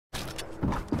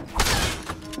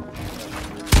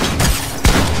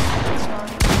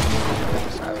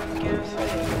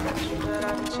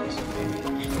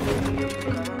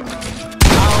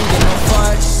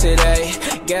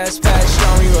gas pack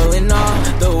strong, we rolling all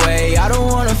the way. I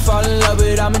don't wanna fall in love,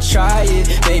 but I'ma try it.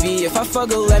 Baby, if I fuck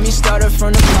her, let me start her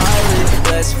from the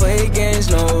pilot. Let's play games,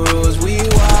 no rules, we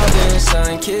wildin'.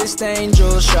 Sun-kissed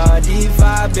angels, shawty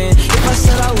vibin'. If I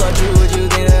said I loved you, would you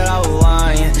think that I was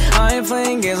lying? I ain't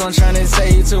playing games, I'm tryna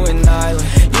take you to an island.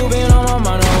 You been on my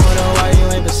mind, I wonder why you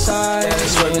ain't beside me.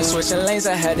 Swerving, switching lanes,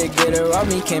 I had to get her off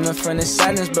me. Came in front of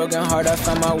sadness, broken heart, I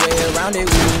found my way around it.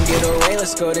 We can get away,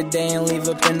 let's go today and leave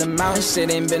up in the mountains.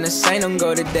 Shit ain't been the same, don't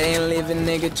go today and leave a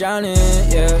nigga drowning,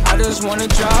 yeah. I just wanna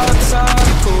drop top,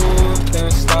 cool.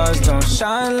 Them stars don't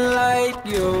shine like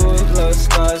you. Love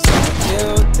scars don't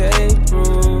kill, take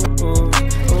root.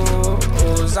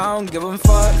 I don't give a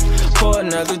fuck. Pour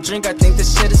another drink, I think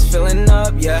this shit is filling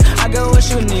up, yeah. I got what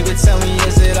you need, but tell me,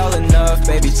 is it all enough?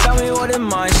 Baby, tell me what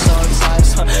am I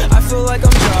sometimes, I feel like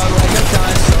I'm drugged, like I'm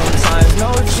dying sometimes.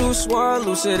 No juice, world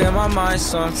lucid in my mind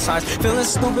sometimes. Feeling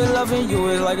stupid, loving you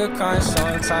is like a crime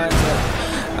sometimes, yeah.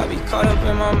 I be caught up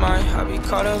in my mind, I be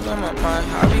caught up in my mind,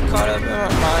 I be caught up in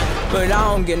my mind. But I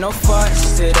don't get no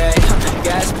fucks today.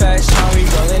 Gas pack strong, we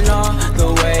rolling all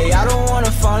the way. I don't wanna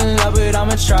fall in love, but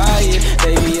I'ma try it.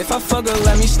 Baby, if I fuck her,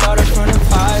 let me start her from the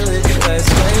pilot. Let's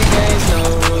play games, no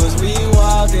rules, we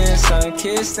wildin'.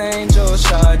 Sun-kissed angels,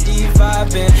 shawty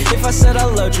vibin'. If I said I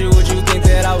loved you, would you think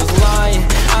that I was lying?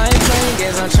 I ain't playing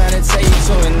games, I'm tryna take you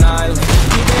to an island.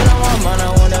 You been on my mind, I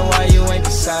wonder why you ain't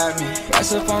beside me.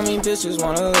 Gas up on me, bitches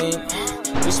wanna lean.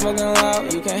 We smoking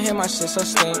loud, you can't hear my shit so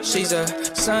stink. She's a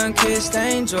sun-kissed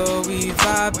angel, we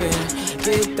vibin'.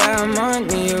 Get that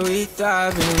money, we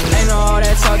thriving. Ain't no all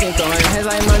that talking, throwing heads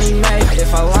like money made.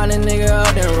 If I line a nigga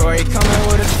up, then Rory coming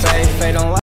with a fade. They don't like